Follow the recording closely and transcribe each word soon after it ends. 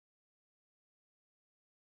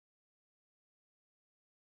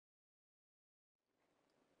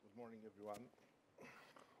morning, everyone.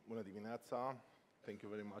 Bună dimineața. Thank you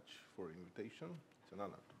very much for the invitation. It's an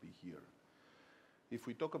honor to be here. If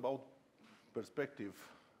we talk about perspective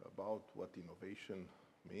about what innovation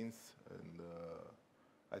means, and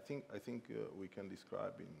I think we can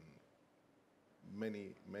describe in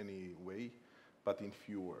many ways, but in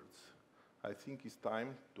few words. I think it's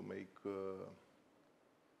time to make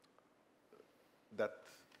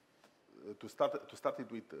to start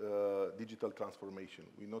it with digital transformation.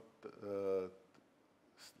 We not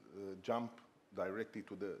jump directly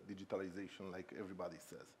to the digitalization like everybody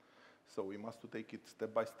says. So we must to take it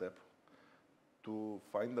step by step to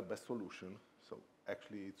find the best solution. So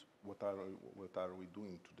actually, it's what are we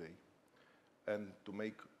doing today, and to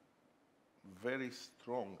make very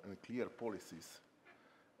strong and clear policies.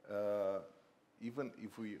 Even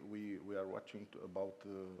if we are watching about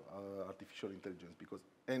artificial intelligence, because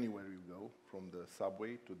anywhere you go, from the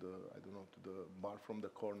subway to the, I don't know, to the bar from the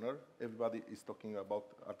corner, everybody is talking about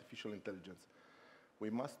artificial intelligence. We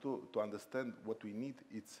must to understand what we need,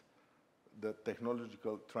 it's the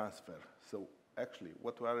technological transfer. So actually,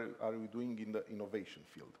 what are we doing in the innovation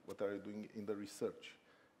field? What are we doing in the research?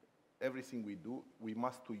 Everything we do, we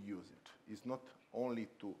must to use it. It's not only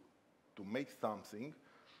to make something,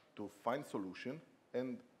 to find solution,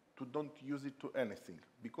 and to don't use it to anything.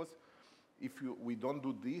 Because if we don't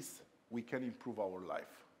do this, we can improve our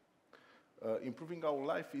life. Improving our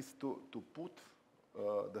life is to put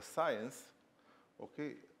the science,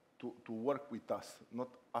 okay, to work with us, not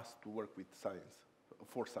us to work with science,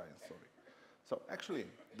 for science, sorry. So actually,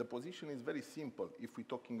 the position is very simple. If we're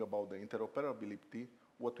talking about the interoperability,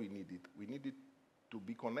 what we need it? We need it to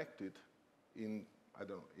be connected in, I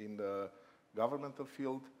don't know, in the governmental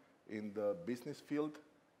field, in the business field,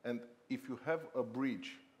 and if you have a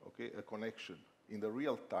bridge, okay, a connection in the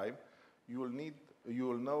real time, you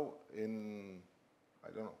will know in,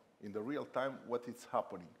 I don't know, in the real time what is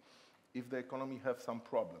happening. If the economy have some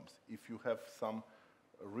problems, if you have some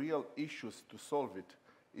real issues to solve it,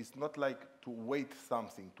 it's not like to wait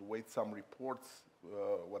something, to wait some reports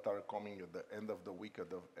what are coming at the end of the week, at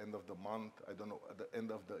the end of the month, I don't know, at the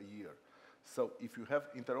end of the year. So if you have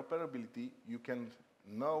interoperability, you can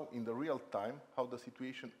know in the real time how the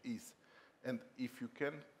situation is. And if you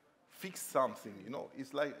can fix something, you know,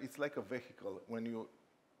 it's like a vehicle when you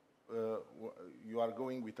are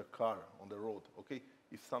going with a car on the road, okay?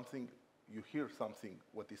 If you hear something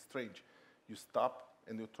what is strange, you stop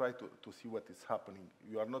and you try to see what is happening.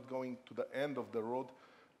 You are not going to the end of the road,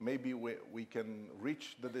 maybe we can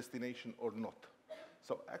reach the destination or not.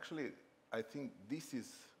 So actually, I think this is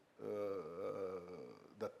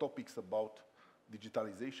the topics about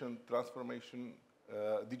digitalization, transformation,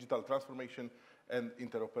 digital transformation, and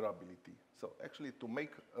interoperability. So actually, to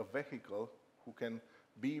make a vehicle who can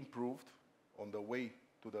be improved on the way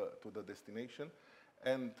to the destination,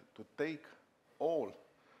 and to take all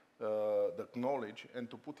the knowledge and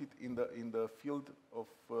to put it in the field of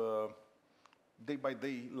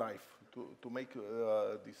day-by-day life, to make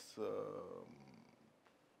this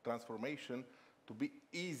transformation to be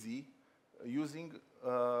easy, using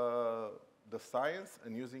the science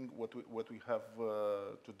and using what we have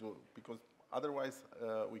to do, because otherwise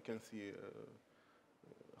we can see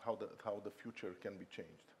how the future can be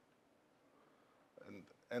changed.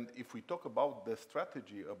 And if we talk about the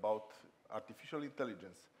strategy about artificial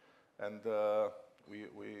intelligence, and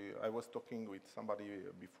I was talking with somebody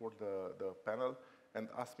before the panel and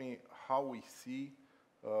asked me how we see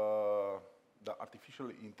the artificial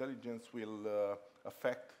intelligence will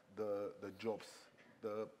affect the jobs,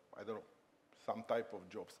 I don't know, some type of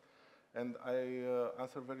jobs. And I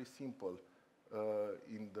answer very simple.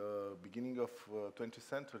 In the beginning of 20th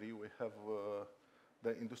century, we have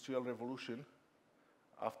the Industrial Revolution.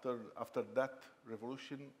 After that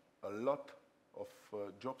revolution, a lot of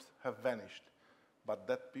jobs have vanished. But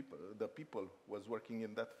the people was working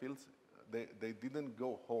in that field, they didn't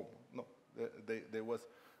go home. No, they was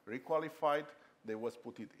requalified, they was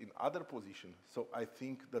put it in other positions. So I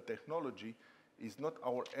think the technology is not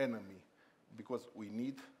our enemy, because we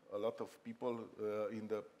need a lot of people in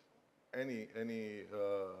any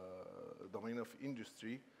domain of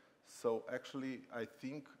industry. So actually, I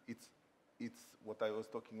think it's what I was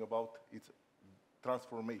talking about. It's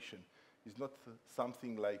transformation. It's not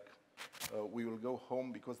something like we will go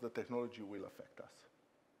home because the technology will affect us.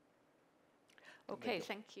 Okay,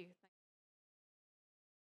 thank you.